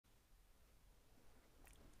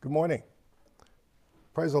Good morning.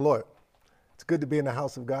 Praise the Lord. It's good to be in the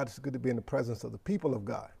house of God. It's good to be in the presence of the people of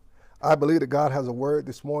God. I believe that God has a word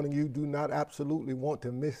this morning. You do not absolutely want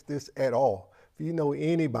to miss this at all. If you know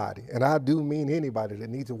anybody, and I do mean anybody that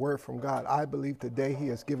needs a word from God, I believe today he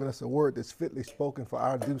has given us a word that's fitly spoken for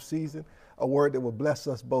our due season, a word that will bless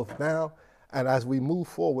us both now and as we move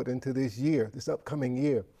forward into this year, this upcoming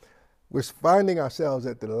year. We're finding ourselves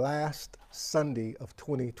at the last Sunday of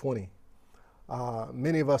 2020.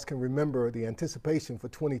 Many of us can remember the anticipation for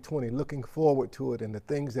 2020, looking forward to it and the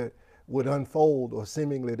things that would unfold or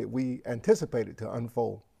seemingly that we anticipated to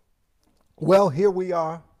unfold. Well, here we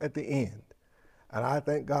are at the end, and I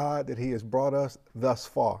thank God that he has brought us thus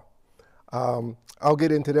far. I'll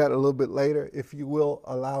get into that a little bit later. If you will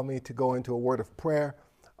allow me to go into a word of prayer,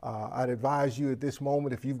 I'd advise you at this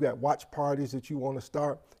moment, if you've got watch parties that you want to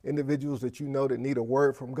start, individuals that you know that need a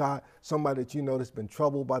word from God, somebody that you know that's been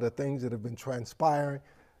troubled by the things that have been transpiring,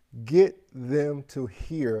 get them to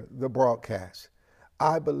hear the broadcast.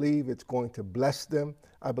 I believe it's going to bless them.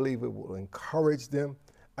 I believe it will encourage them,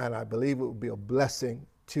 and I believe it will be a blessing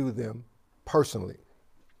to them personally.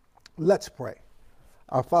 Let's pray.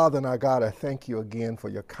 Our Father and our God, I thank you again for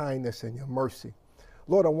your kindness and your mercy.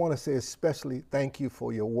 Lord, I want to say especially thank you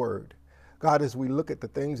for your word. God, as we look at the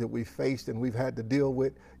things that we've faced and we've had to deal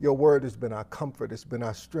with, your word has been our comfort. It's been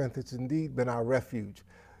our strength. It's indeed been our refuge.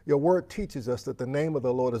 Your word teaches us that the name of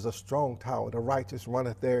the Lord is a strong tower. The righteous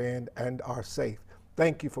runneth therein and are safe.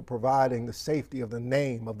 Thank you for providing the safety of the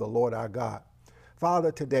name of the Lord our God.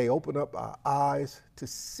 Father, today, open up our eyes to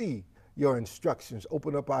see your instructions.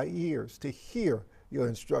 Open up our ears to hear your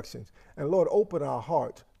instructions. And Lord, open our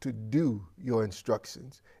hearts to do your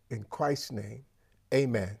instructions. In Christ's name,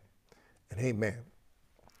 amen and amen.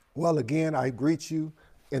 Well, again, I greet you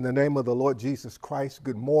in the name of the Lord Jesus Christ.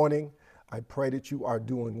 Good morning. I pray that you are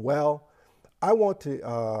doing well. I want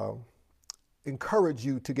to encourage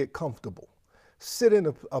you to get comfortable. Sit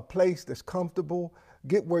in a place that's comfortable.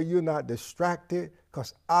 Get where you're not distracted,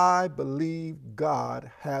 because I believe God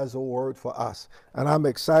has a word for us. And I'm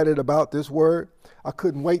excited about this word. I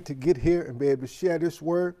couldn't wait to get here and be able to share this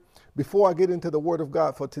word. Before I get into the word of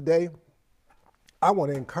God for today, I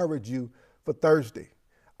want to encourage you for Thursday.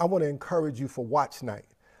 I want to encourage you for watch night.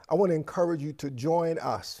 I want to encourage you to join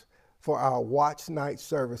us for our watch night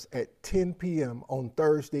service at 10 p.m. on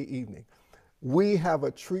Thursday evening. We have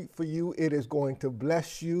a treat for you. It is going to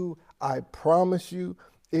bless you. I promise you,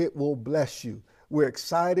 it will bless you. We're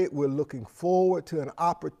excited. We're looking forward to an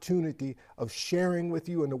opportunity of sharing with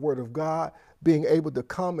you in the Word of God, being able to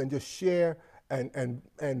come and just share and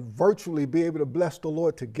virtually be able to bless the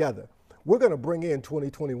Lord together. We're going to bring in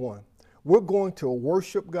 2021. We're going to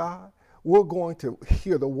worship God. We're going to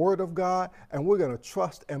hear the Word of God, and we're going to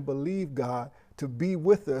trust and believe God to be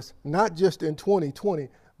with us, not just in 2020,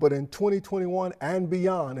 but in 2021 and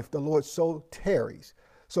beyond, if the Lord so tarries.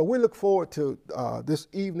 So we look forward to this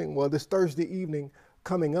Thursday evening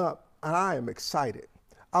coming up, and I am excited.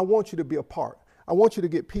 I want you to be a part. I want you to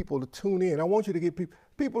get people to tune in. I want you to get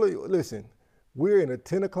people, listen, we're in a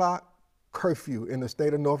 10 o'clock curfew in the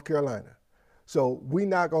state of North Carolina. So we're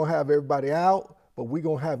not going to have everybody out, but we're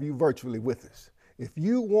going to have you virtually with us. If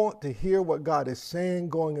you want to hear what God is saying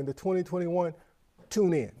going into 2021,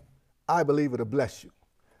 tune in. I believe it'll bless you.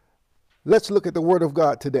 Let's look at the Word of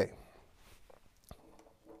God today.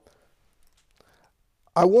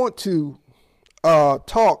 I want to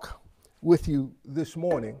talk with you this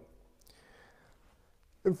morning.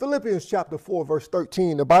 In Philippians chapter 4, verse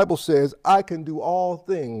 13, the Bible says, I can do all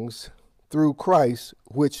things through Christ,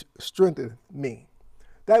 which strengtheneth me.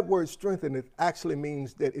 That word strengtheneth actually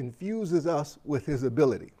means that infuses us with his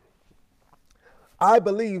ability. I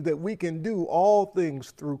believe that we can do all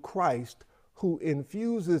things through Christ, who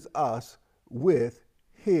infuses us with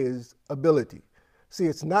his ability. See,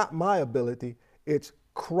 it's not my ability, it's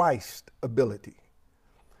Christ's ability.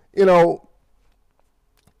 You know,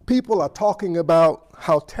 people are talking about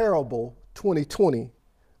how terrible 2020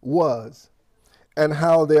 was and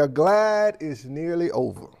how they're glad it's nearly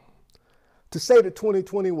over. To say that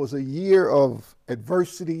 2020 was a year of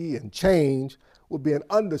adversity and change would be an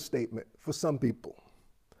understatement for some people.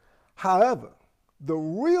 However, the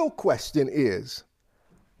real question is,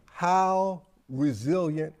 how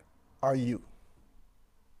resilient are you?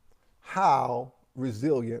 How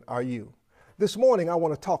resilient are you? This morning, I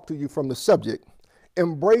want to talk to you from the subject,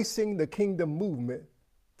 embracing the kingdom movement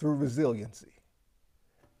through resiliency.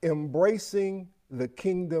 Embracing the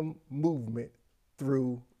kingdom movement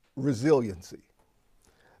through resiliency.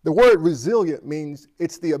 The word resilient means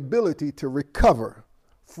it's the ability to recover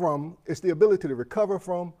from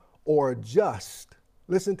or adjust.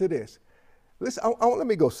 Listen to this. Listen, let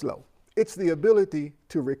me go slow. It's the ability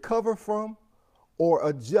to recover from or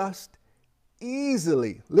adjust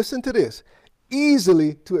easily. Listen to this.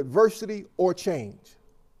 Easily to adversity or change.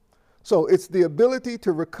 So it's the ability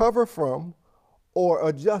to recover from or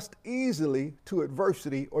adjust easily to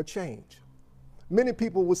adversity or change. Many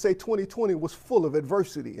people would say 2020 was full of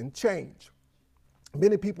adversity and change.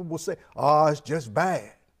 Many people will say, oh, it's just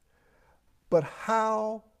bad. But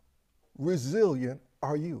how resilient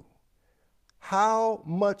are you? How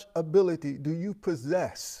much ability do you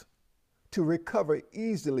possess to recover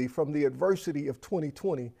easily from the adversity of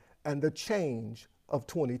 2020 and the change of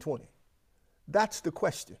 2020? That's the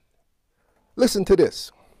question. Listen to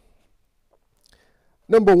this.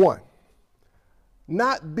 Number one,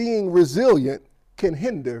 not being resilient can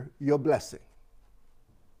hinder your blessing.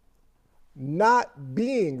 Not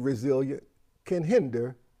being resilient can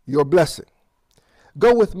hinder your blessing.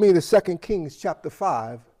 Go with me to 2 Kings chapter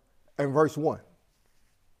 5 and verse 1.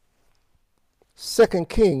 2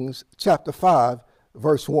 Kings chapter 5,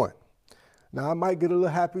 verse 1. Now, I might get a little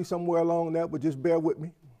happy somewhere along that, but just bear with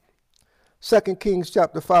me. 2 Kings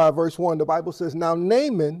chapter 5, verse 1, the Bible says, now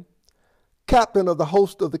Naaman, captain of the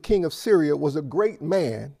host of the king of Syria, was a great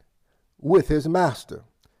man with his master,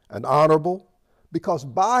 and honorable, because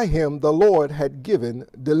by him the Lord had given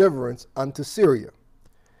deliverance unto Syria.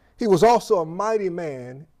 He was also a mighty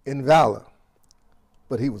man in valor,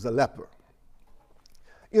 but he was a leper.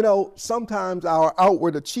 You know, sometimes our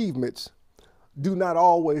outward achievements do not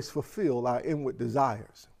always fulfill our inward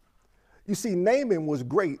desires. You see, Naaman was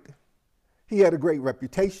great. He had a great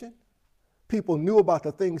reputation. People knew about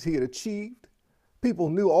the things he had achieved. People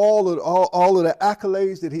knew all of the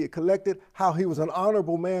accolades that he had collected, how he was an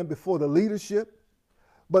honorable man before the leadership.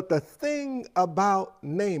 But the thing about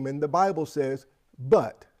Naaman, the Bible says,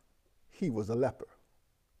 but he was a leper.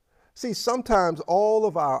 See, sometimes all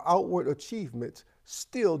of our outward achievements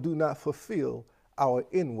still do not fulfill our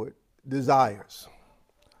inward desires.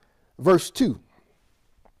 Verse 2,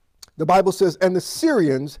 the Bible says, and the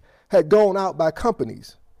Syrians had gone out by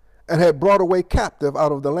companies and had brought away captive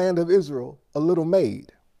out of the land of Israel a little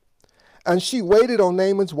maid. And she waited on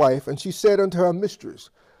Naaman's wife, and she said unto her mistress,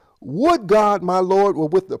 would God my Lord were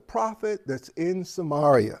with the prophet that's in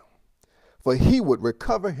Samaria, for he would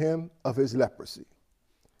recover him of his leprosy.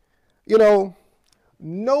 You know,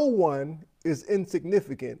 no one is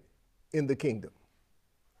insignificant in the kingdom.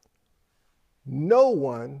 No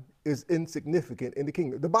one is insignificant in the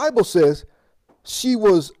kingdom. The Bible says she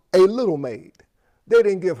was a little maid. They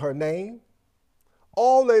didn't give her name.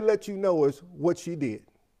 All they let you know is what she did.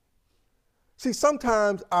 See,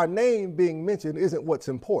 sometimes our name being mentioned isn't what's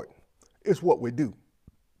important. It's what we do.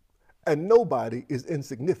 And nobody is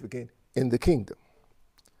insignificant in the kingdom.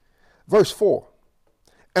 Verse 4,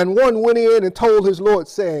 and one went in and told his Lord,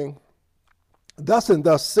 saying, thus and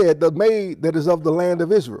thus said the maid that is of the land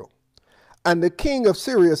of Israel. And the king of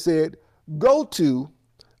Syria said, go,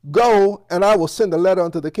 and I will send a letter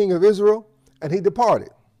unto the king of Israel. And he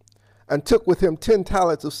departed, and took with him 10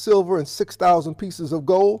 talents of silver and 6,000 pieces of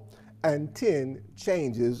gold and 10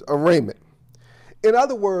 changes of raiment. In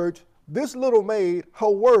other words, this little maid,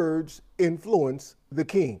 her words influenced the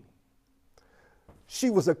king.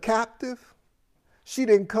 She was a captive. She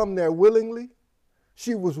didn't come there willingly.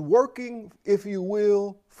 She was working, if you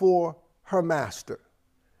will, for her master.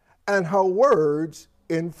 And her words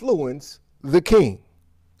influenced the king.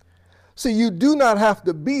 See, you do not have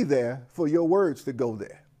to be there for your words to go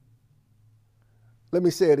there. Let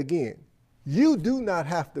me say it again. You do not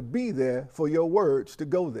have to be there for your words to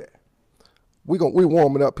go there. We're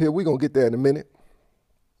warming up here. We're going to get there in a minute.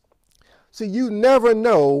 See, you never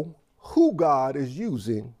know who God is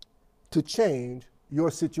using to change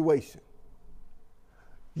your situation.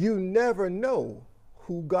 You never know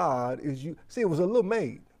who God is using. See, it was a little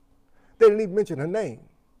maid. They didn't even mention her name.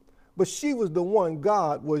 But she was the one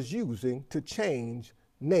God was using to change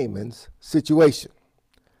Naaman's situation.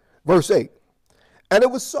 Verse 8, and it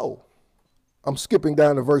was so. I'm skipping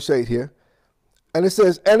down to verse 8 here. And it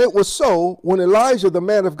says, and it was so, when Elijah, the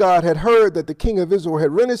man of God, had heard that the king of Israel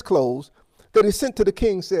had rent his clothes, that he sent to the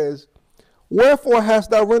king, says, wherefore hast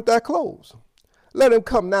thou rent thy clothes? Let him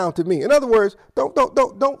come now to me. In other words,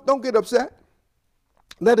 don't get upset.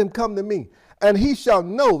 Let him come to me, and he shall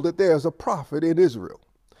know that there is a prophet in Israel.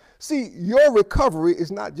 See, your recovery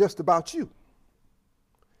is not just about you.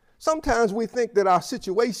 Sometimes we think that our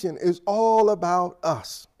situation is all about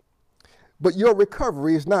us, but your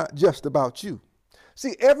recovery is not just about you.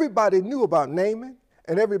 See, everybody knew about Naaman,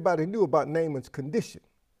 and everybody knew about Naaman's condition.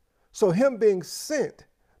 So him being sent,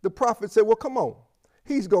 the prophet said, well, come on.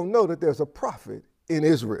 He's going to know that there's a prophet in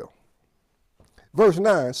Israel. Verse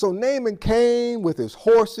 9, so Naaman came with his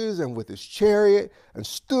horses and with his chariot and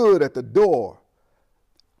stood at the door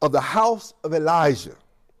of the house of Elijah.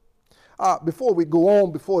 Before we go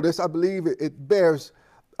on before this, I believe it bears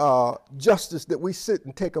justice that we sit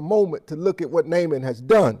and take a moment to look at what Naaman has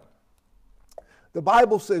done. The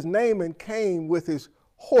Bible says Naaman came with his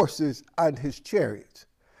horses and his chariots.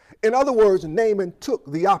 In other words, Naaman took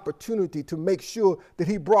the opportunity to make sure that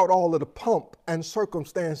he brought all of the pomp and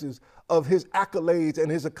circumstances of his accolades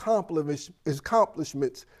and his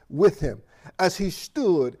accomplishments with him as he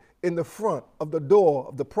stood in the front of the door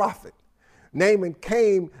of the prophet. Naaman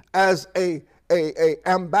came as a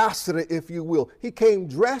ambassador, if you will. He came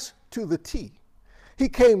dressed to the T. He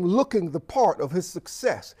came looking the part of his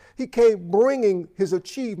success. He came bringing his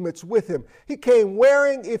achievements with him. He came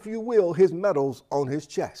wearing, if you will, his medals on his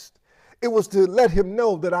chest. It was to let him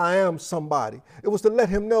know that I am somebody. It was to let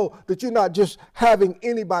him know that you're not just having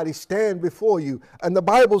anybody stand before you. And the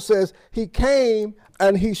Bible says he came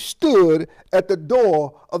and he stood at the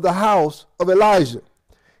door of the house of Elijah.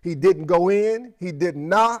 He didn't go in. He didn't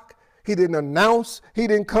knock. He didn't announce. He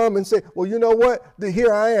didn't come and say, well, you know what?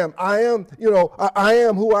 Here I am. I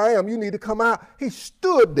am who I am. You need to come out. He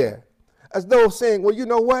stood there as though saying, well, you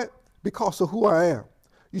know what? Because of who I am,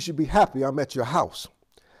 you should be happy I'm at your house.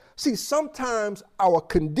 See, sometimes our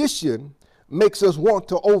condition makes us want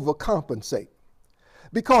to overcompensate.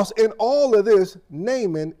 Because in all of this,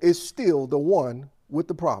 Naaman is still the one with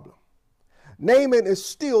the problem. Naaman is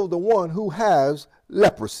still the one who has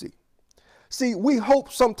leprosy. See, we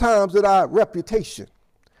hope sometimes that our reputation,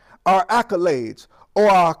 our accolades,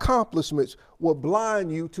 or our accomplishments will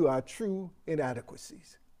blind you to our true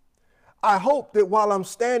inadequacies. I hope that while I'm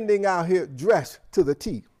standing out here dressed to the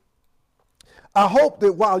T, I hope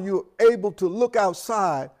that while you're able to look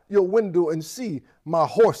outside your window and see my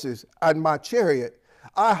horses and my chariot,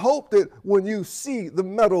 I hope that when you see the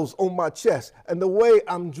medals on my chest and the way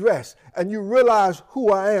I'm dressed and you realize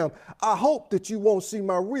who I am, I hope that you won't see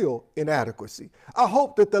my real inadequacy. I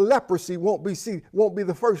hope that the leprosy won't be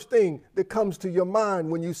the first thing that comes to your mind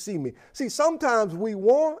when you see me. See, sometimes we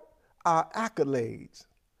want our accolades,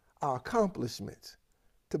 our accomplishments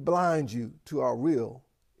to blind you to our real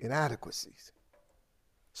inadequacies.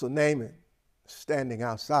 So Naaman, standing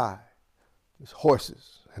outside, his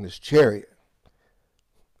horses and his chariot.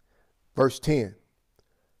 Verse 10,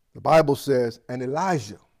 the Bible says, and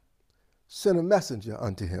Elijah sent a messenger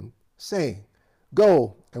unto him, saying,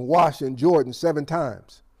 go and wash in Jordan 7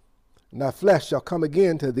 times, and thy flesh shall come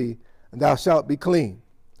again to thee, and thou shalt be clean.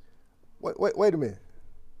 Wait a minute.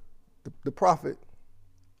 The prophet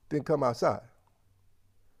didn't come outside.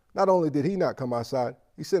 Not only did he not come outside,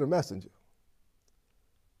 he sent a messenger.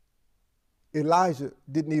 Elijah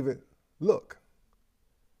didn't even look.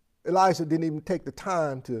 Elijah didn't even take the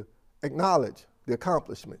time to acknowledge the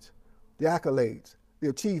accomplishments, the accolades, the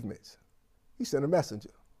achievements. He sent a messenger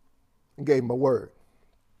and gave him a word.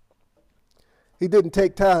 He didn't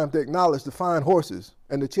take time to acknowledge the fine horses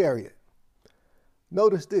and the chariot.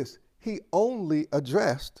 Notice this, he only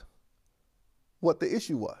addressed what the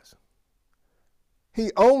issue was. He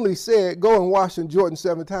only said, go and wash in Jordan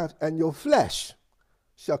 7 times, and your flesh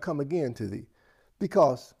shall come again to thee.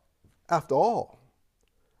 Because after all,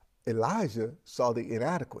 Elijah saw the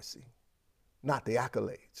inadequacy, not the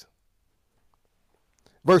accolades.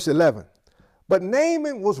 Verse 11, but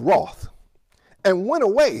Naaman was wroth and went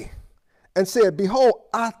away and said, behold,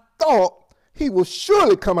 I thought he will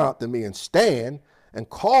surely come out to me and stand and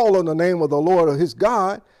call on the name of the Lord of his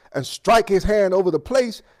God and strike his hand over the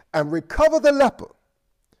place and recover the leper.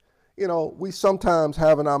 You know, we sometimes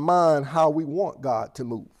have in our mind how we want God to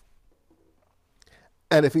move.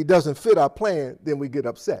 And if he doesn't fit our plan, then we get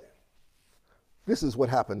upset. This is what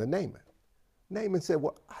happened to Naaman. Naaman said,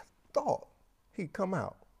 well, I thought he'd come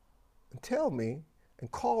out and tell me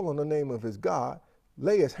and call on the name of his God,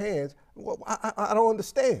 lay his hands. Well, I don't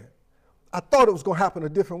understand. I thought it was going to happen a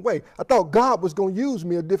different way. I thought God was going to use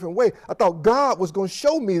me a different way. I thought God was going to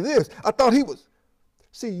show me this. I thought he was.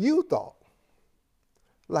 See, you thought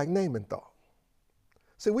like Naaman thought.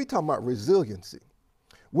 See, we talking about resiliency.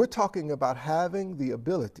 We're talking about having the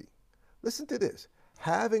ability, listen to this,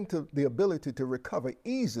 having the ability to recover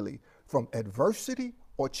easily from adversity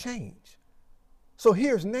or change. So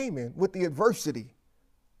here's Naaman with the adversity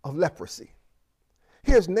of leprosy.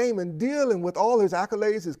 Here's Naaman dealing with all his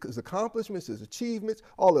accolades, his accomplishments, his achievements,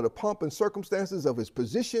 all of the pomp and circumstances of his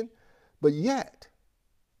position, but yet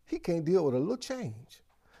he can't deal with a little change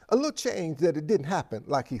that it didn't happen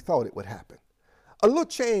like he thought it would happen, a little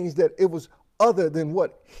change that it was other than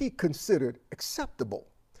what he considered acceptable.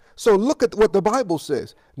 So look at what the Bible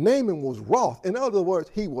says. Naaman was wroth. In other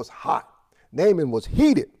words, he was hot. Naaman was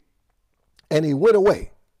heated, and he went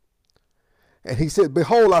away. And he said,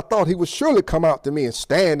 behold, I thought he would surely come out to me and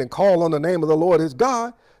stand and call on the name of the Lord his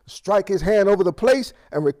God, strike his hand over the place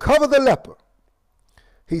and recover the leper.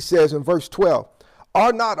 He says in verse 12,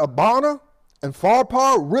 are not Abana and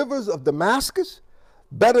Pharpar rivers of Damascus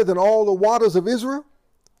better than all the waters of Israel?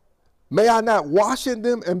 May I not wash in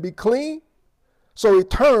them and be clean? So he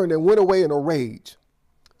turned and went away in a rage.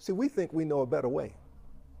 See, we think we know a better way.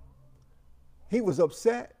 He was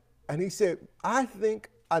upset and he said, I think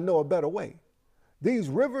I know a better way. These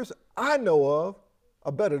rivers I know of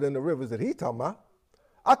are better than the rivers that he's talking about.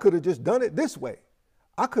 I could have just done it this way.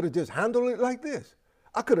 I could have just handled it like this.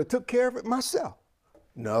 I could have took care of it myself.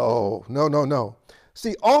 No.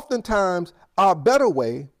 See, oftentimes our better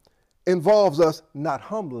way involves us not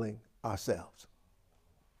humbling ourselves.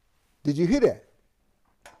 Did you hear that?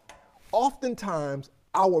 Oftentimes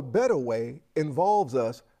our better way involves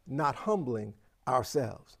us not humbling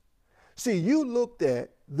ourselves. See, you looked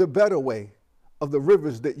at the better way of the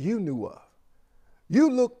rivers that you knew of. You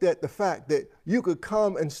looked at the fact that you could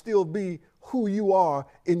come and still be who you are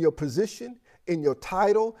in your position, in your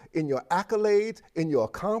title, in your accolades, in your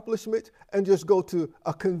accomplishments, and just go to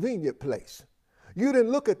a convenient place. You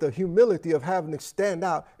didn't look at the humility of having to stand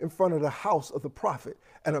out in front of the house of the prophet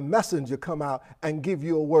and a messenger come out and give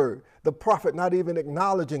you a word. The prophet not even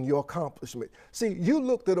acknowledging your accomplishment. See, you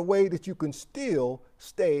looked at a way that you can still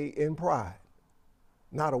stay in pride,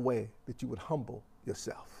 not a way that you would humble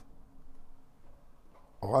yourself.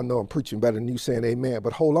 Oh, I know I'm preaching better than you saying amen,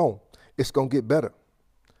 but hold on. It's going to get better.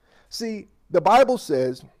 See, the Bible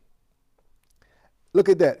says, look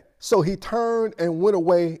at that. So he turned and went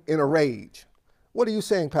away in a rage. What are you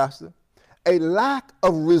saying, Pastor? A lack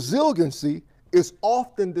of resiliency is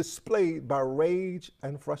often displayed by rage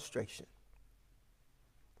and frustration.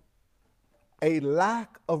 A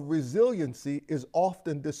lack of resiliency is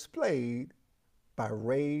often displayed by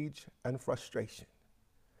rage and frustration.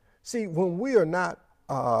 See, when we are not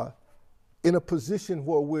in a position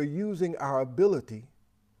where we're using our ability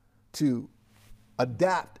to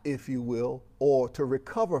adapt, if you will, or to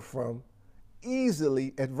recover from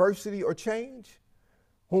easily adversity or change,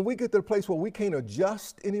 when we get to the place where we can't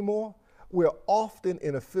adjust anymore, we're often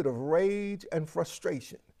in a fit of rage and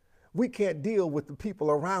frustration. We can't deal with the people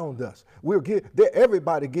around us.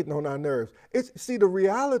 Everybody getting on our nerves. See, the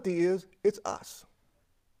reality is it's us.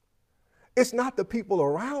 It's not the people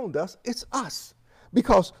around us, it's us.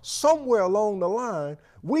 Because somewhere along the line,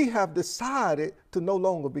 we have decided to no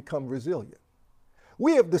longer become resilient.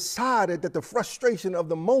 We have decided that the frustration of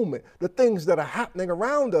the moment, the things that are happening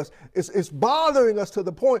around us, is bothering us to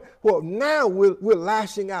the point where now we're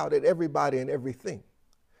lashing out at everybody and everything.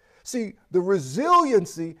 See, the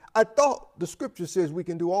resiliency, I thought the scripture says we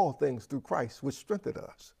can do all things through Christ, which strengthened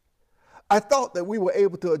us. I thought that we were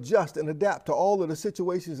able to adjust and adapt to all of the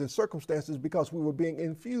situations and circumstances because we were being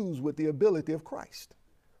infused with the ability of Christ.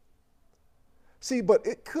 See, but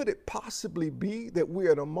could it possibly be that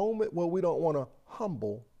we're at a moment where we don't want to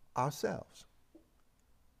humble ourselves?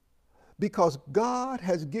 Because God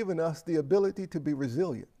has given us the ability to be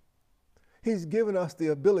resilient. He's given us the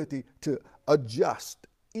ability to adjust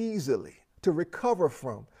easily, to recover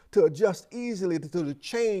from, to adjust easily to the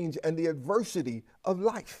change and the adversity of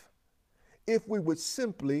life, if we would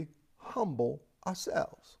simply humble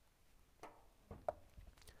ourselves.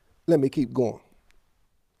 Let me keep going.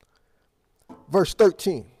 Verse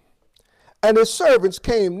 13. And his servants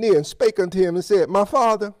came near and spake unto him and said, my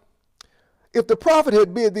father, if the prophet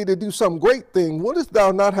had bid thee to do some great thing, wouldest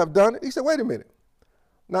thou not have done it? He said, wait a minute.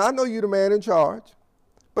 Now, I know you're the man in charge,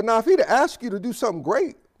 but now if he'd asked you to do something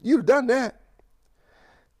great, you'd have done that.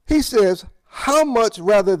 He says, how much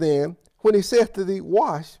rather than when he said to thee,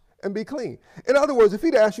 wash and be clean? In other words, if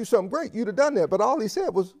he'd asked you something great, you'd have done that. But all he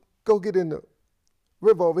said was, go get in the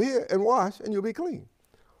river over here and wash and you'll be clean.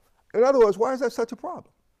 In other words, why is that such a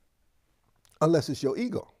problem? Unless it's your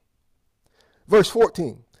ego. Verse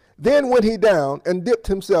 14. Then went he down and dipped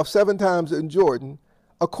himself 7 times in Jordan,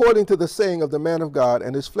 according to the saying of the man of God,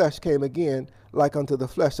 and his flesh came again like unto the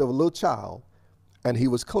flesh of a little child, and he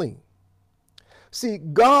was clean. See,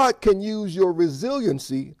 God can use your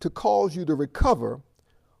resiliency to cause you to recover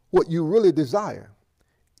what you really desire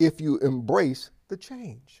if you embrace the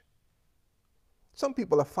change. Some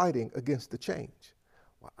people are fighting against the change.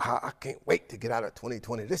 Well, I can't wait to get out of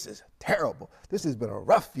 2020. This is terrible. This has been a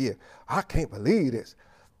rough year. I can't believe this.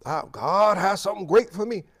 God has something great for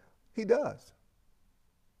me. He does.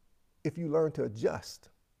 If you learn to adjust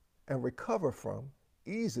and recover from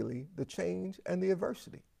easily the change and the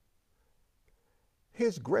adversity.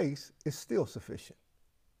 His grace is still sufficient.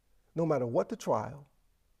 No matter what the trial,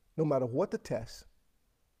 no matter what the test,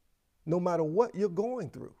 no matter what you're going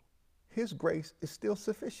through, his grace is still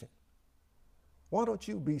sufficient. Why don't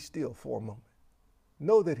you be still for a moment?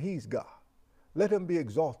 Know that he's God. Let him be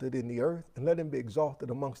exalted in the earth and let him be exalted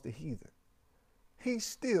amongst the heathen. He's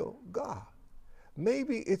still God.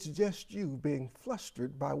 Maybe it's just you being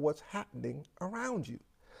flustered by what's happening around you,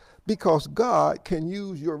 because God can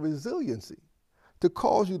use your resiliency to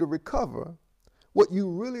cause you to recover what you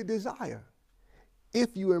really desire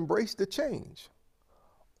if you embrace the change.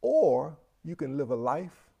 Or you can live a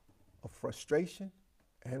life of frustration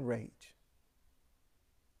and rage.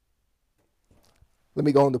 Let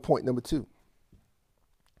me go on to point number 2.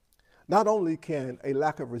 Not only can a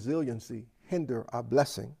lack of resiliency hinder our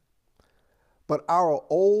blessing, but our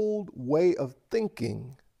old way of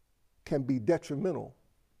thinking can be detrimental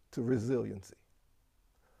to resiliency.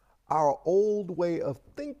 Our old way of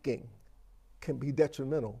thinking can be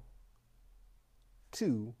detrimental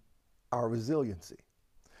to our resiliency.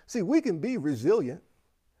 See, we can be resilient,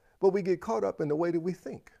 but we get caught up in the way that we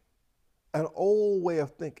think, an old way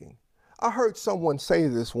of thinking. I heard someone say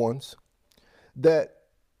this once, that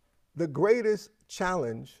the greatest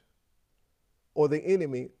challenge or the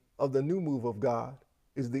enemy of the new move of God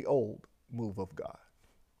is the old move of God.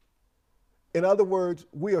 In other words,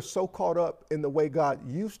 we are so caught up in the way God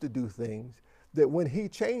used to do things that when he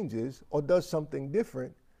changes or does something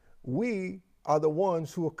different, we are the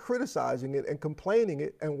ones who are criticizing it and complaining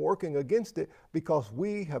it and working against it because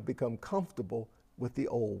we have become comfortable with the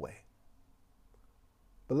old way.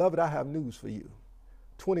 Beloved, I have news for you.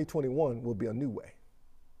 2021 will be a new way.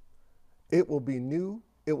 It will be new,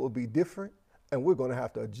 it will be different, and we're going to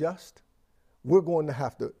have to adjust. We're going to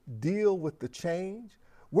have to deal with the change.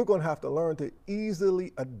 We're going to have to learn to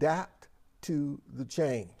easily adapt to the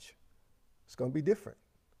change. It's going to be different.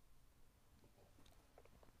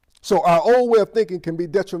 So our old way of thinking can be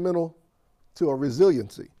detrimental to our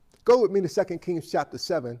resiliency. Go with me to 2 Kings chapter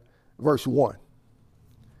 7, verse 1.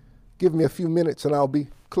 Give me a few minutes and I'll be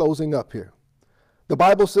closing up here. The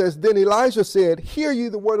Bible says, Then Elijah said, Hear ye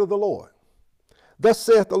the word of the Lord. Thus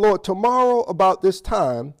saith the Lord, Tomorrow about this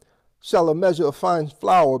time shall a measure of fine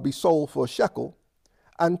flour be sold for a shekel,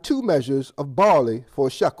 and 2 measures of barley for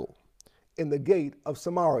a shekel, in the gate of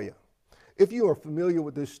Samaria. If you are familiar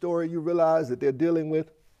with this story, you realize that they're dealing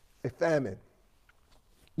with a famine.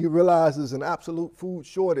 You realize there's an absolute food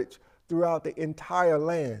shortage throughout the entire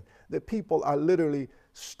land, that people are literally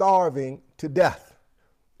starving to death.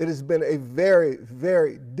 It has been a very,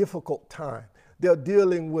 very difficult time. They're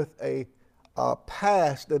dealing with a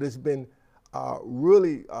past that has been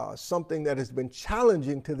really something that has been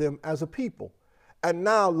challenging to them as a people. And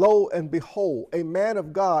now, lo and behold, a man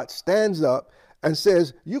of God stands up and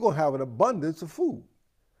says, you're going to have an abundance of food.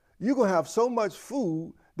 You're going to have so much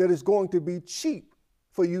food that is going to be cheap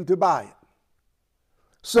for you to buy it.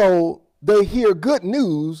 So they hear good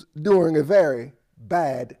news during a very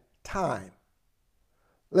bad time.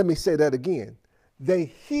 Let me say that again. They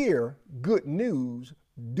hear good news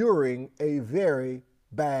during a very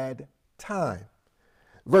bad time.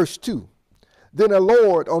 Verse 2. Then a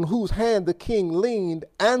Lord on whose hand the king leaned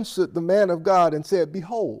answered the man of God and said,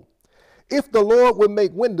 Behold, if the Lord would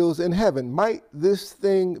make windows in heaven, might this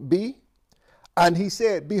thing be? And he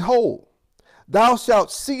said, Behold, thou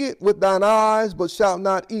shalt see it with thine eyes, but shalt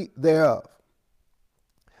not eat thereof.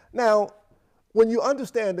 Now, when you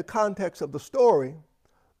understand the context of the story,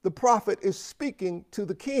 the prophet is speaking to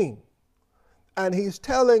the king. And he's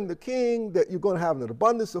telling the king that you're going to have an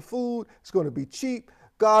abundance of food. It's going to be cheap.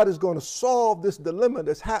 God is going to solve this dilemma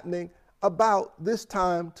that's happening about this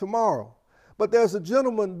time tomorrow. But there's a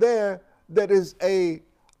gentleman there that is a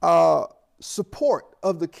support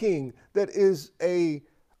of the king, that is a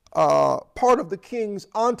part of the king's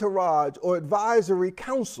entourage or advisory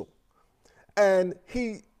council. And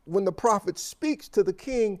when the prophet speaks to the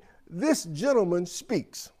king, this gentleman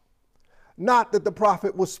speaks. Not that the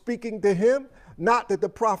prophet was speaking to him, not that the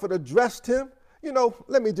prophet addressed him. You know,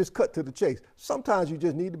 let me just cut to the chase. Sometimes you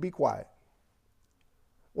just need to be quiet.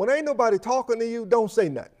 When ain't nobody talking to you, don't say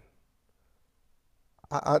nothing.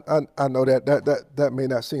 I know that may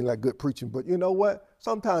not seem like good preaching, but you know what?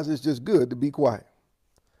 Sometimes it's just good to be quiet.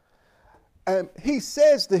 And he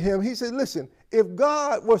says to him, he said, listen, if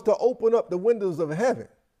God was to open up the windows of heaven,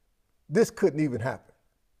 this couldn't even happen.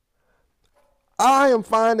 I am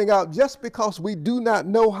finding out just because we do not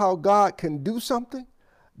know how God can do something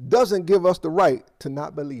doesn't give us the right to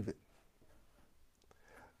not believe it.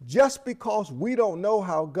 Just because we don't know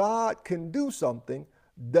how God can do something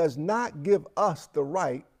does not give us the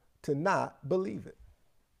right to not believe it.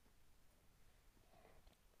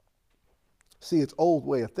 See, it's old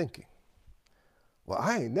way of thinking. Well,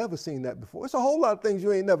 I ain't never seen that before. It's a whole lot of things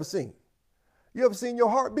you ain't never seen. You ever seen your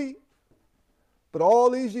heart beat? But all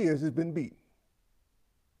these years it's been beat.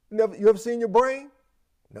 You ever seen your brain?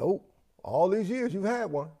 Nope. All these years you've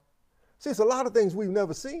had one. See, it's a lot of things we've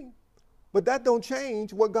never seen, but that don't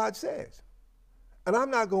change what God says. And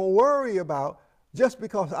I'm not going to worry about just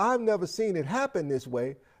because I've never seen it happen this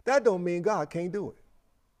way, that don't mean God can't do it.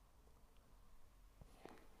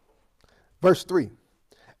 Verse 3,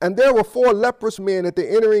 and there were 4 leprous men at the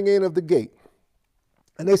entering in of the gate.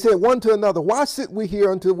 And they said one to another, why sit we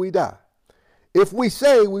here until we die? If we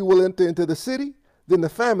say we will enter into the city, then the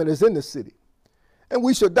famine is in the city, and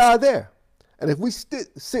we shall die there. And if we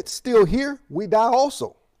sit still here, we die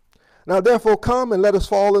also. Now therefore come and let us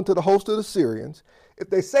fall into the host of the Syrians. If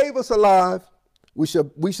they save us alive, we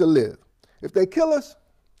shall live. If they kill us,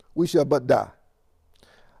 we shall but die.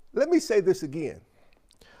 Let me say this again.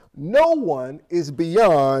 No one is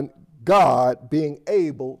beyond God being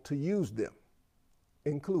able to use them,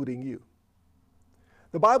 including you.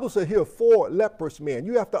 The Bible said here 4 leprous men.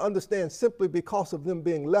 You have to understand, simply because of them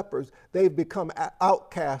being lepers, they've become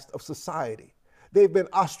outcast of society. They've been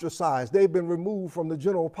ostracized. They've been removed from the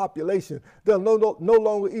general population. They're no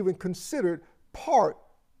longer even considered part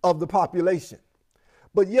of the population.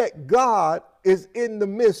 But yet God is in the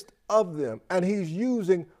midst of them, and he's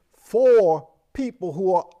using 4 people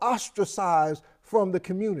who are ostracized from the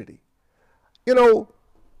community. You know,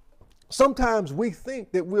 sometimes we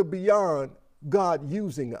think that we're beyond God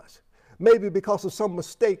using us. Maybe because of some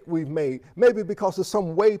mistake we've made. Maybe because of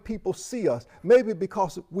some way people see us. Maybe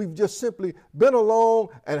because we've just simply been along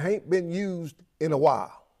and ain't been used in a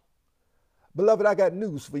while. Beloved, I got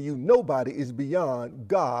news for you. Nobody is beyond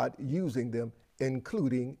God using them,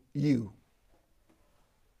 including you.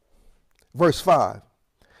 Verse 5.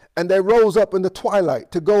 And they rose up in the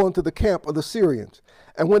twilight to go into the camp of the Syrians.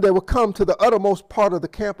 And when they were come to the uttermost part of the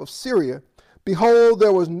camp of Syria, behold,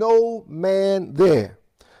 there was no man there.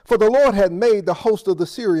 For the Lord had made the host of the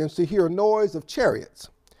Syrians to hear a noise of chariots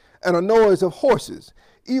and a noise of horses,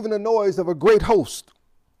 even a noise of a great host.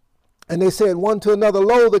 And they said one to another,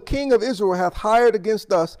 lo, the king of Israel hath hired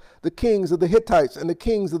against us the kings of the Hittites and the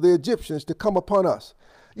kings of the Egyptians to come upon us.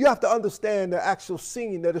 You have to understand the actual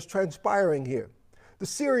scene that is transpiring here. The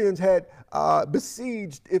Syrians had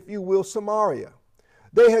besieged, if you will, Samaria.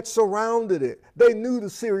 They had surrounded it. They knew the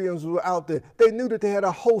Syrians were out there. They knew that they had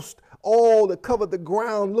a host all that covered the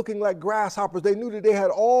ground looking like grasshoppers. They knew that they had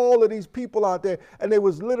all of these people out there, and they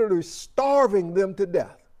was literally starving them to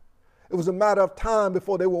death. It was a matter of time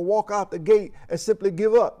before they would walk out the gate and simply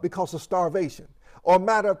give up because of starvation, or a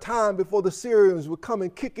matter of time before the Syrians would come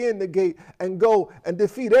and kick in the gate and go and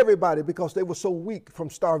defeat everybody because they were so weak from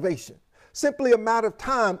starvation. Simply a matter of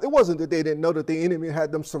time. It wasn't that they didn't know that the enemy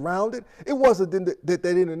had them surrounded. It wasn't that they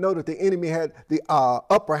didn't know that the enemy had the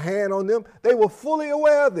upper hand on them. They were fully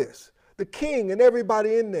aware of this, the king and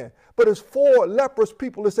everybody in there. But it's 4 leprous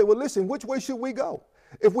people that say, well, listen, which way should we go?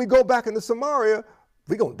 If we go back into Samaria,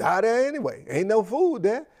 we're going to die there anyway. Ain't no food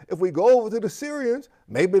there. If we go over to the Syrians,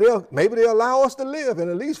 maybe they'll allow us to live and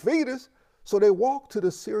at least feed us. So they walk to the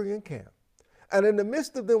Syrian camp. And in the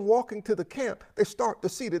midst of them walking to the camp, they start to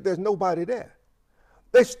see that there's nobody there.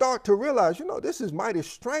 They start to realize, you know, this is mighty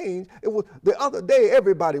strange. It was the other day,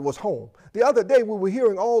 everybody was home. The other day, we were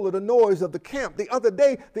hearing all of the noise of the camp. The other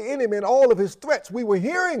day, the enemy and all of his threats, we were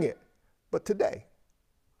hearing it. But today,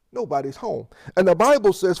 nobody's home. And the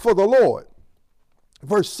Bible says, for the Lord,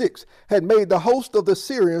 verse 6, had made the host of the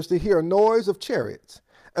Syrians to hear a noise of chariots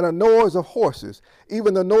and a noise of horses,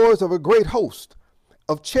 even the noise of a great host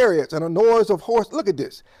of chariots and a noise of horse. Look at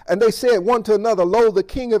this. And they said one to another, lo, the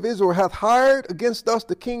king of Israel hath hired against us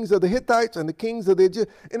the kings of the Hittites and the kings of the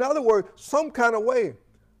Egyptians. In other words, some kind of way,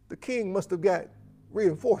 the king must have got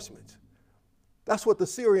reinforcements. That's what the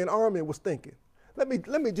Syrian army was thinking. Let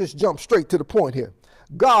me just jump straight to the point here.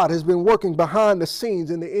 God has been working behind the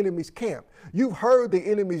scenes in the enemy's camp. You've heard the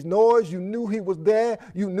enemy's noise. You knew he was there.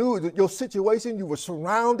 You knew that your situation. You were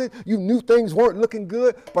surrounded. You knew things weren't looking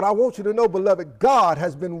good. But I want you to know, beloved, God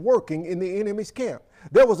has been working in the enemy's camp.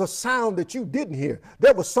 There was a sound that you didn't hear.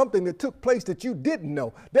 There was something that took place that you didn't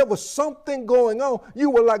know. There was something going on. You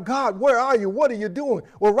were like, God, where are you? What are you doing?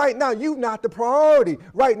 Well, right now, you're not the priority.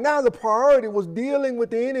 Right now, the priority was dealing with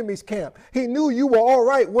the enemy's camp. He knew you were all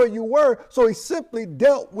right where you were, so he simply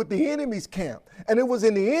dealt with the enemy's camp. And it was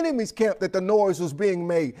in the enemy's camp that the noise was being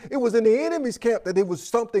made. It was in the enemy's camp that there was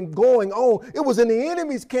something going on. It was in the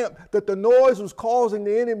enemy's camp that the noise was causing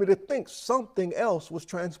the enemy to think something else was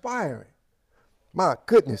transpiring. My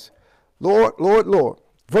goodness. Lord, Lord, Lord.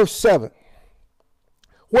 Verse 7.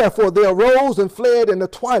 Wherefore they arose and fled in the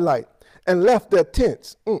twilight and left their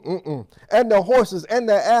tents, and their horses and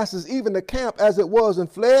their asses, even the camp as it was,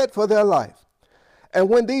 and fled for their life. And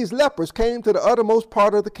when these lepers came to the uttermost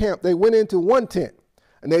part of the camp, they went into one tent,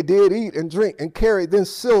 and they did eat and drink, and carried then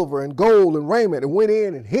silver and gold and raiment, and went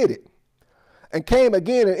in and hid it. And came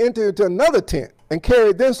again and entered into another tent, and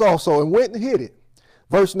carried this also, and went and hid it.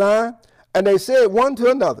 Verse 9, and they said one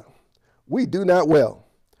to another, we do not well.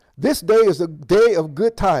 This day is a day of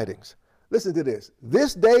good tidings. Listen to this.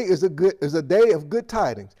 This day is a day of good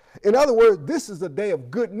tidings. In other words, this is a day of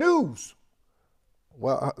good news.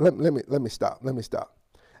 Well, let me stop.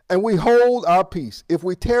 And we hold our peace. If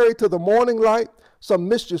we tarry to the morning light, some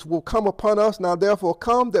mischief will come upon us. Now therefore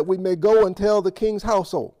come, that we may go and tell the king's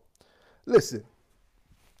household. Listen,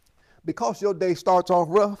 because your day starts off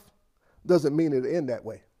rough, doesn't mean it'll end that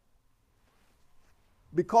way.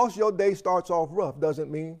 Because your day starts off rough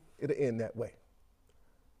doesn't mean it'll end that way.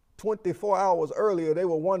 24 hours earlier, they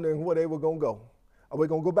were wondering where they were going to go. Are we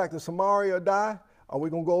going to go back to Samaria or die? Are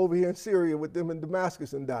we going to go over here in Syria with them in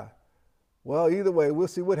Damascus and die? Well, either way, we'll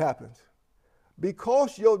see what happens.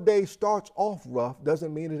 Because your day starts off rough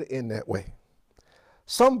doesn't mean it'll end that way.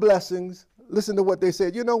 Some blessings, listen to what they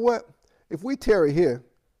said. You know what? If we tarry here,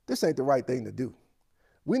 this ain't the right thing to do.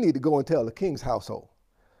 We need to go and tell the king's household.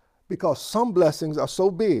 Because some blessings are so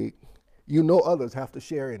big, you know others have to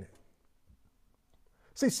share in it.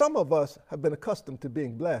 See, some of us have been accustomed to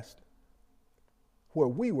being blessed where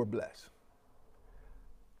we were blessed.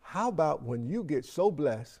 How about when you get so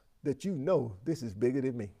blessed that you know this is bigger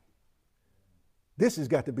than me? This has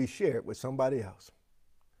got to be shared with somebody else.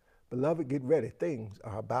 Beloved, get ready. Things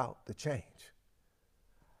are about to change.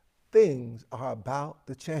 Things are about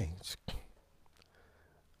to change.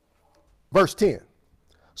 Verse 10.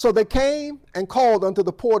 So they came and called unto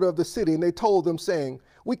the porter of the city, and they told them, saying,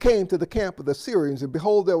 we came to the camp of the Syrians, and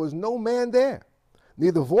behold, there was no man there,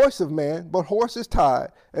 neither voice of man, but horses tied,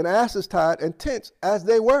 and asses tied, and tents as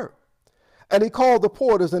they were. And he called the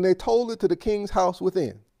porters, and they told it to the king's house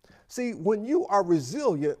within. See, when you are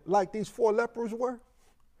resilient like these 4 lepers were,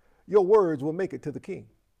 your words will make it to the king.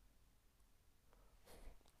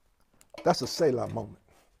 That's a Selah moment.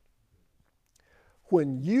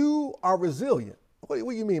 When you are resilient, what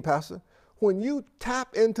do you mean, Pastor? When you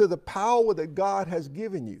tap into the power that God has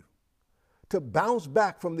given you to bounce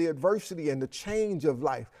back from the adversity and the change of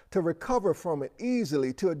life, to recover from it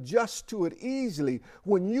easily, to adjust to it easily,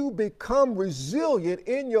 when you become resilient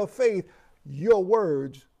in your faith, your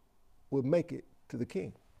words will make it to the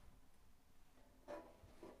king.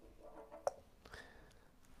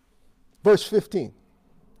 Verse 15,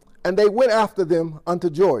 and they went after them unto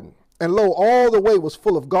Jordan, and lo, all the way was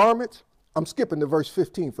full of garments. I'm skipping to verse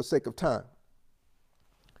 15 for sake of time.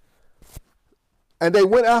 And they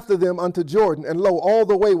went after them unto Jordan, and lo, all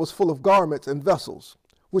the way was full of garments and vessels,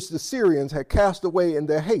 which the Syrians had cast away in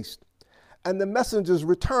their haste. And the messengers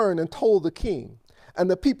returned and told the king. And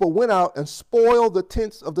the people went out and spoiled the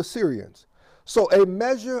tents of the Syrians. So a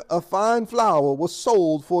measure of fine flour was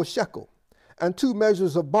sold for a shekel, and 2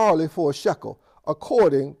 measures of barley for a shekel,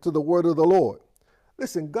 according to the word of the Lord.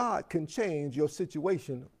 Listen, God can change your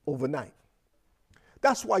situation overnight.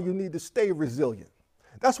 That's why you need to stay resilient.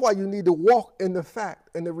 That's why you need to walk in the fact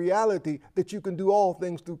and the reality that you can do all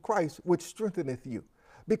things through Christ, which strengtheneth you.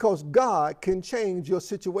 Because God can change your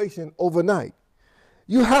situation overnight.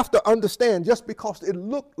 You have to understand, just because it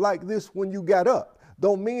looked like this when you got up,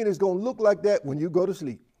 don't mean it's going to look like that when you go to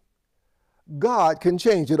sleep. God can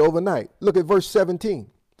change it overnight. Look at verse 17.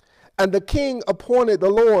 And the king appointed the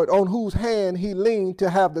Lord, on whose hand he leaned, to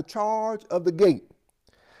have the charge of the gate.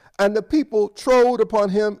 And the people trode upon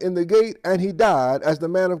him in the gate, and he died, as the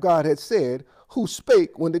man of God had said, who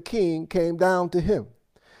spake when the king came down to him.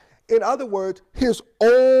 In other words, his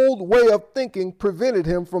old way of thinking prevented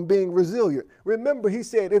him from being resilient. Remember, he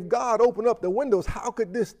said, if God opened up the windows, how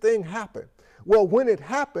could this thing happen? Well, when it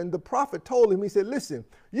happened, the prophet told him, he said, listen,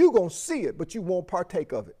 you're going to see it, but you won't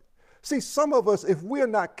partake of it. See, some of us, if we're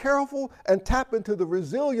not careful and tap into the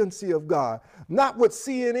resiliency of God, not what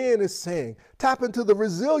CNN is saying, tap into the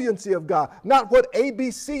resiliency of God, not what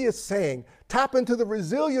ABC is saying, tap into the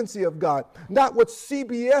resiliency of God, not what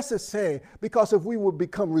CBS is saying, because if we would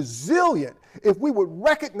become resilient, if we would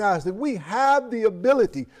recognize that we have the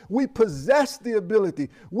ability, we possess the ability,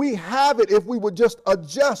 we have it, if we would just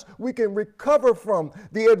adjust, we can recover from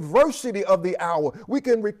the adversity of the hour, we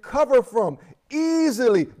can recover from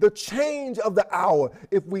easily the change of the hour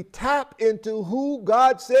if we tap into who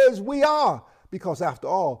God says we are, because after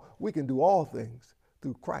all, we can do all things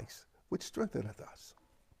through Christ, which strengtheneth us.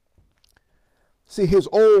 See, his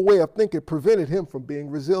old way of thinking prevented him from being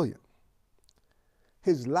resilient.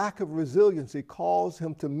 his lack of resiliency caused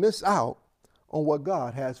him to miss out on what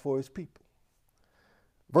God has for his people.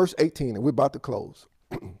 Verse 18, and we're about to close.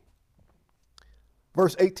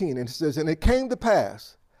 Verse 18, and it says, and it came to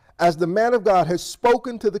pass, as the man of God has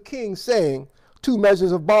spoken to the king, saying, 2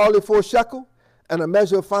 measures of barley for a shekel, and a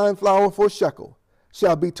measure of fine flour for a shekel,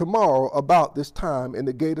 shall be tomorrow about this time in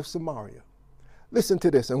the gate of Samaria. Listen to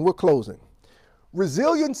this, and we're closing.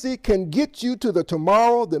 Resiliency can get you to the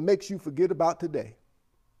tomorrow that makes you forget about today.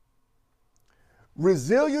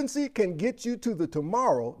 Resiliency can get you to the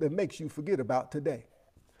tomorrow that makes you forget about today.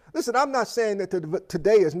 Listen, I'm not saying that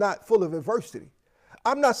today is not full of adversity.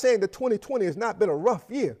 I'm not saying that 2020 has not been a rough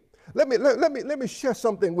year. Let me share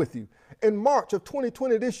something with you. In March of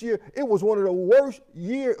 2020 this year, it was one of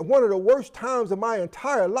the worst times of my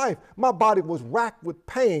entire life. My body was racked with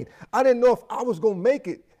pain. I didn't know if I was going to make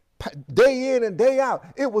it day in and day out.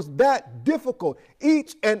 It was that difficult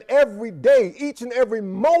each and every day, each and every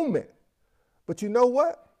moment. But you know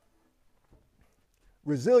what?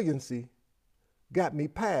 Resiliency got me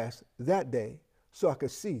past that day so I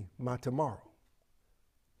could see my tomorrow.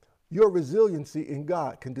 Your resiliency in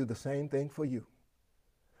God can do the same thing for you.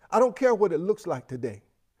 I don't care what it looks like today.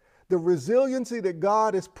 The resiliency that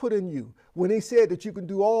God has put in you, when he said that you can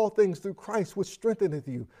do all things through Christ which strengtheneth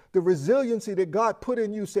you, the resiliency that God put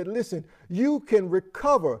in you said, listen, you can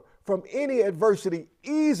recover from any adversity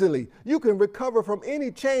easily. You can recover from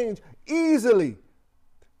any change easily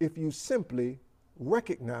if you simply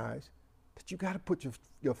recognize that you got to put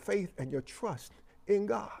your faith and your trust in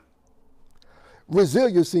God.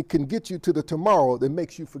 Resiliency can get you to the tomorrow that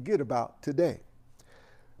makes you forget about today.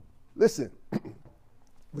 Listen,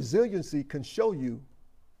 resiliency can show you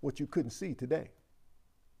what you couldn't see today.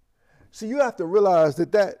 See, you have to realize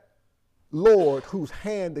that Lord whose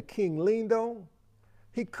hand the king leaned on,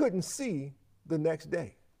 he couldn't see the next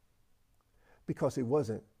day because he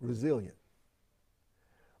wasn't resilient.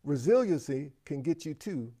 Resiliency can get you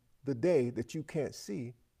to the day that you can't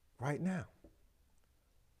see right now.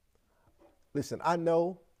 Listen, I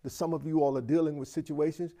know that some of you all are dealing with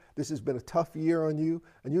situations. This has been a tough year on you,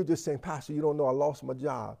 and you're just saying, Pastor, you don't know I lost my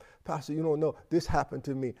job. Pastor, you don't know this happened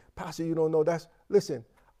to me. Pastor, you don't know that's. Listen,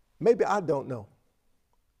 maybe I don't know,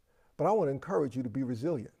 but I want to encourage you to be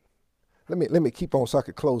resilient. Let me keep on so I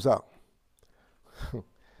can close out.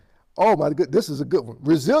 Oh my goodness, this is a good one.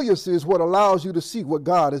 Resiliency is what allows you to see what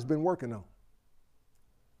God has been working on.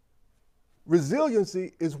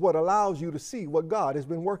 Resiliency is what allows you to see what God has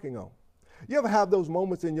been working on. You ever have those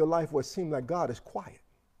moments in your life where it seems like God is quiet?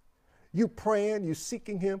 You praying, you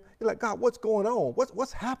seeking him. You're like, God, what's going on?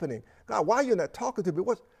 What's happening? God, why are you not talking to me?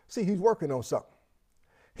 See, he's working on something.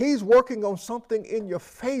 He's working on something in your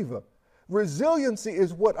favor. Resiliency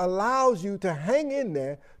is what allows you to hang in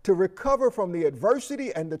there, to recover from the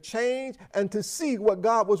adversity and the change, and to see what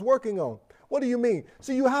God was working on. What do you mean?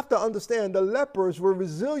 So you have to understand the lepers were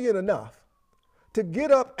resilient enough to get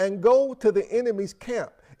up and go to the enemy's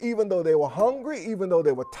camp. Even though they were hungry, even though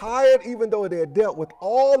they were tired, even though they had dealt with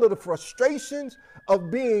all of the frustrations of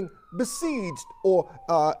being besieged or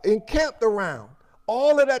encamped around,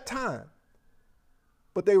 all of that time.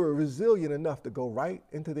 But they were resilient enough to go right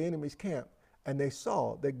into the enemy's camp, and they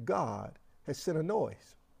saw that God had sent a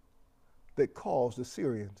noise that caused the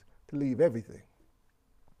Syrians to leave everything,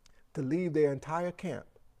 to leave their entire camp,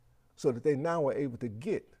 so that they now were able to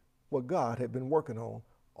get what God had been working on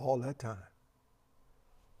all that time.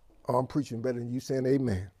 Oh, I'm preaching better than you saying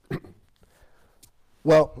amen.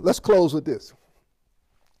 Well, let's close with this.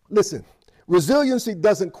 Listen, resiliency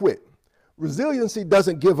doesn't quit. Resiliency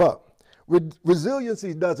doesn't give up.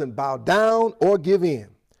 Resiliency doesn't bow down or give in.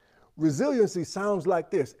 Resiliency sounds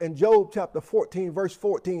like this. In Job chapter 14, verse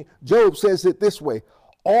 14, Job says it this way: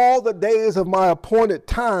 all the days of my appointed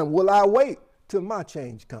time will I wait till my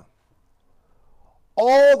change come.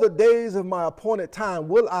 All the days of my appointed time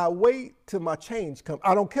will I wait till my change come.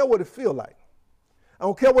 I don't care what it feel like. I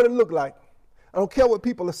don't care what it look like. I don't care what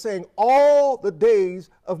people are saying. All the days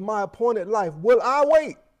of my appointed life will I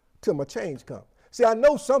wait till my change come. See, I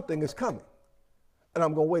know something is coming, and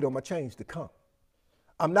I'm going to wait on my change to come.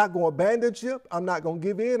 I'm not going to abandon ship. I'm not going to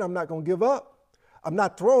give in. I'm not going to give up. I'm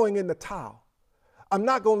not throwing in the towel. I'm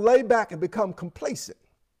not going to lay back and become complacent,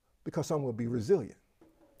 because I'm going to be resilient.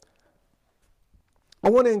 I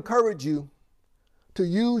want to encourage you to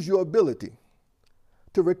use your ability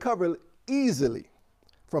to recover easily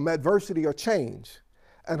from adversity or change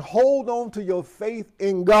and hold on to your faith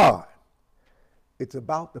in God. It's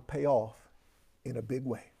about to pay off in a big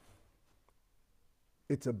way.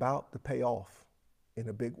 It's about to pay off in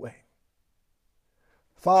a big way.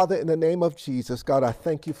 Father, in the name of Jesus, God, I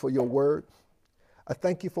thank you for your word. I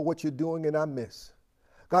thank you for what you're doing in our midst.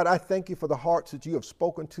 God, I thank you for the hearts that you have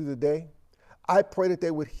spoken to today. I pray that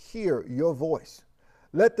they would hear your voice.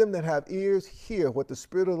 Let them that have ears hear what the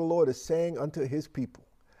Spirit of the Lord is saying unto his people.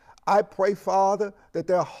 I pray, Father, that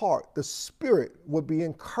their heart, the spirit, would be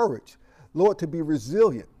encouraged, Lord, to be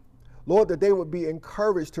resilient. Lord, that they would be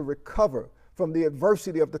encouraged to recover from the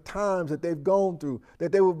adversity of the times that they've gone through,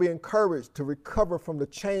 that they will be encouraged to recover from the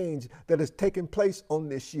change that has taken place on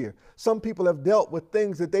this year. Some people have dealt with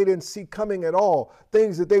things that they didn't see coming at all,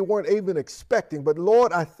 things that they weren't even expecting. But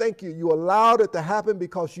Lord, I thank you. You allowed it to happen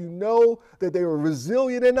because you know that they were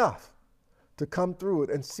resilient enough to come through it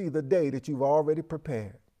and see the day that you've already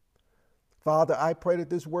prepared. Father, I pray that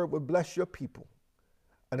this word would bless your people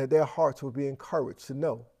and that their hearts will be encouraged to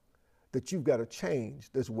know that you've got a change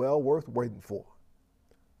that's well worth waiting for.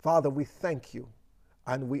 Father, we thank you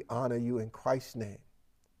and we honor you in Christ's name.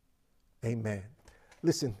 Amen.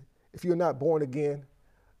 Listen, if you're not born again,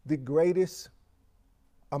 the greatest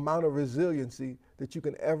amount of resiliency that you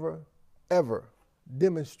can ever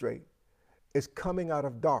demonstrate is coming out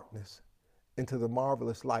of darkness into the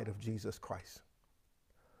marvelous light of Jesus Christ.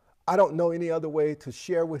 I don't know any other way to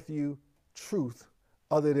share with you truth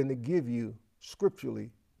other than to give you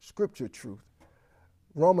scripture truth.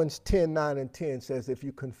 Romans 10:9-10 says, if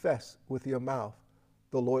you confess with your mouth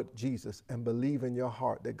the Lord Jesus and believe in your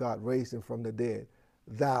heart that God raised him from the dead,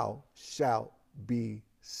 thou shalt be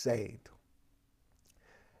saved.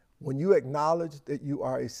 When you acknowledge that you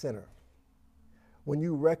are a sinner, when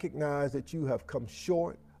you recognize that you have come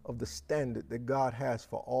short of the standard that God has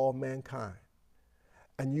for all mankind,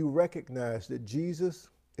 and you recognize that Jesus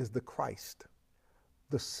is the Christ,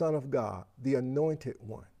 the Son of God, the anointed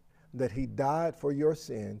one, that he died for your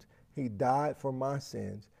sins, he died for my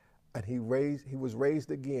sins, and he was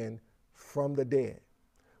raised again from the dead.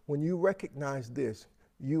 When you recognize this,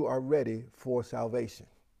 you are ready for salvation.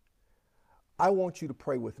 I want you to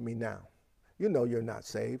pray with me now. You know you're not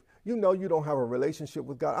saved. You know you don't have a relationship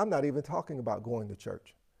with God. I'm not even talking about going to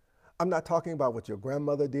church. I'm not talking about what your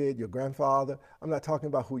grandmother did, your grandfather. I'm not talking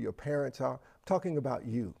about who your parents are. I'm talking about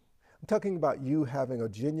you. I'm talking about you having a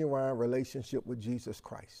genuine relationship with Jesus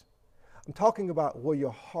Christ. I'm talking about where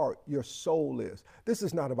your heart, your soul is. This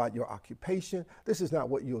is not about your occupation. This is not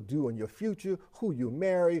what you'll do in your future, who you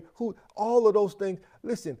marry, all of those things.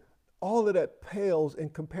 Listen, all of that pales in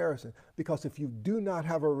comparison, because if you do not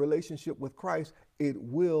have a relationship with Christ, it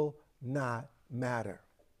will not matter.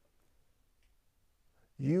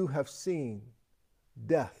 You have seen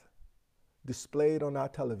death displayed on our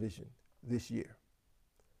television this year.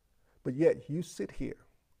 But yet you sit here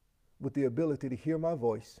with the ability to hear my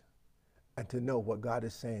voice and to know what God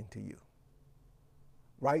is saying to you.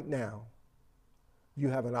 Right now, you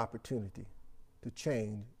have an opportunity to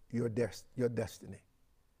change your destiny.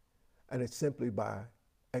 And it's simply by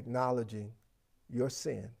acknowledging your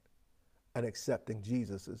sin and accepting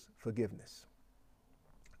Jesus' forgiveness.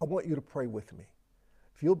 I want you to pray with me.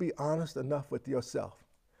 If you'll be honest enough with yourself,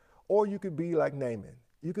 or you could be like Naaman.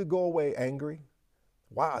 You could go away angry.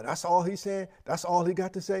 Wow, that's all he's saying? That's all he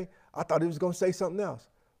got to say? I thought he was going to say something else.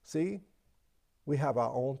 See, we have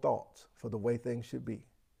our own thoughts for the way things should be.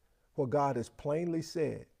 For God has plainly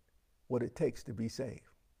said what it takes to be saved.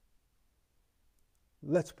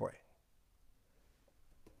 Let's pray.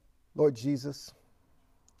 Lord Jesus,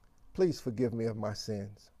 please forgive me of my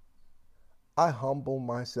sins. I humble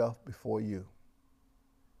myself before you.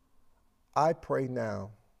 I pray now,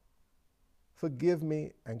 forgive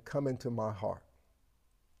me and come into my heart.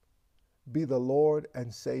 Be the Lord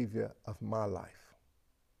and Savior of my life.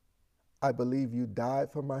 I believe you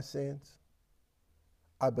died for my sins.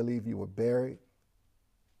 I believe you were buried.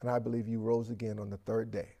 And I believe you rose again on the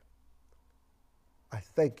third day. I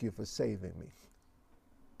thank you for saving me.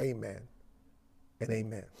 Amen and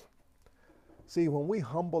amen. See, when we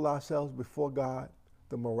humble ourselves before God,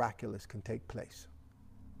 the miraculous can take place.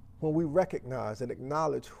 When we recognize and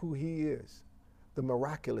acknowledge who he is, the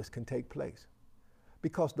miraculous can take place.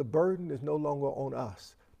 Because the burden is no longer on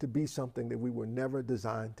us to be something that we were never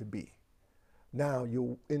designed to be. Now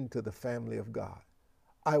you're into the family of God.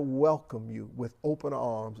 I welcome you with open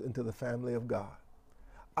arms into the family of God.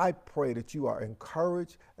 I pray that you are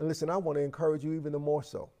encouraged. And listen, I want to encourage you even more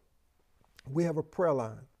so. We have a prayer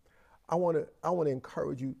line. I want to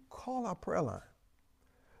encourage you, call our prayer line.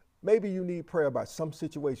 Maybe you need prayer about some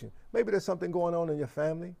situation. Maybe there's something going on in your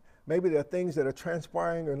family. Maybe there are things that are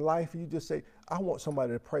transpiring in life. You just say, I want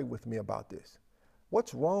somebody to pray with me about this.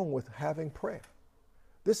 What's wrong with having prayer?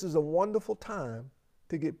 This is a wonderful time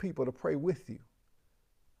to get people to pray with you.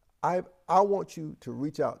 I want you to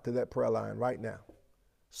reach out to that prayer line right now.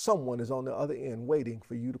 Someone is on the other end waiting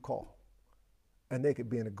for you to call. and they could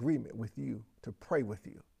be in agreement with you to pray with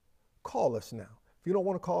you. Call us now. If you don't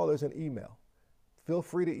want to call us an email, feel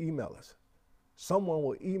free to email us. Someone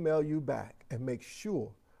will email you back and make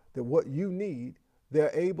sure that what you need,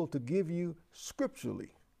 they're able to give you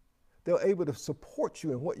scripturally. They're able to support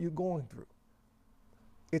you in what you're going through.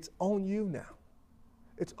 It's on you now.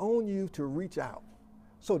 It's on you to reach out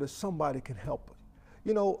so that somebody can help us.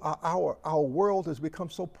 You know, our world has become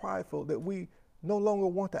so prideful that we no longer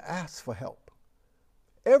want to ask for help.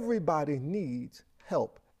 Everybody needs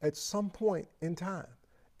help at some point in time.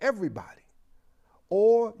 Everybody.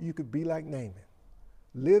 Or you could be like Naaman.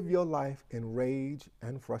 Live your life in rage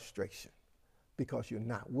and frustration because you're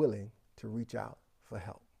not willing to reach out for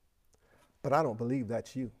help. But I don't believe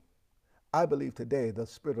that's you. I believe today the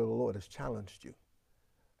Spirit of the Lord has challenged you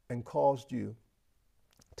and caused you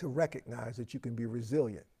to recognize that you can be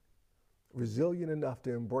resilient enough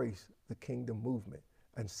to embrace the kingdom movement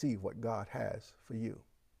and see what God has for you.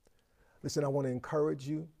 Listen, I want to encourage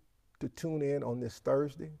you to tune in on this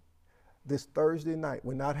Thursday. This Thursday night,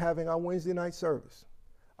 we're not having our Wednesday night service.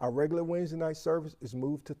 Our regular Wednesday night service is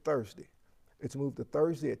moved to Thursday. It's moved to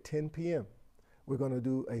Thursday at 10 p.m. We're going to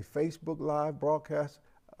do a Facebook Live broadcast,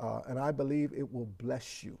 and I believe it will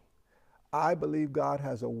bless you. I believe God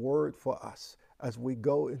has a word for us as we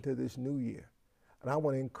go into this new year. And I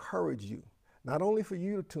want to encourage you, not only for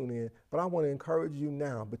you to tune in, but I want to encourage you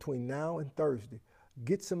now, between now and Thursday,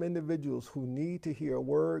 get some individuals who need to hear a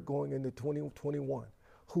word going into 2021,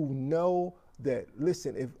 who know that,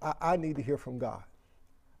 listen, if I need to hear from God.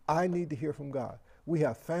 I need to hear from God. We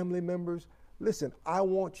have family members. Listen, I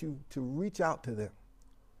want you to reach out to them.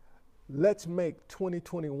 Let's make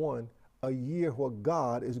 2021 a year where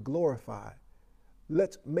God is glorified.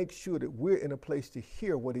 Let's make sure that we're in a place to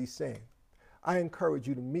hear what he's saying. I encourage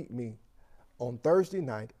you to meet me on Thursday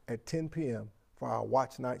night at 10 p.m. for our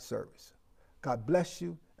Watch Night service. God bless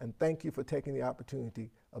you, and thank you for taking the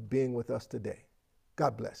opportunity of being with us today.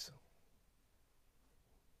 God bless.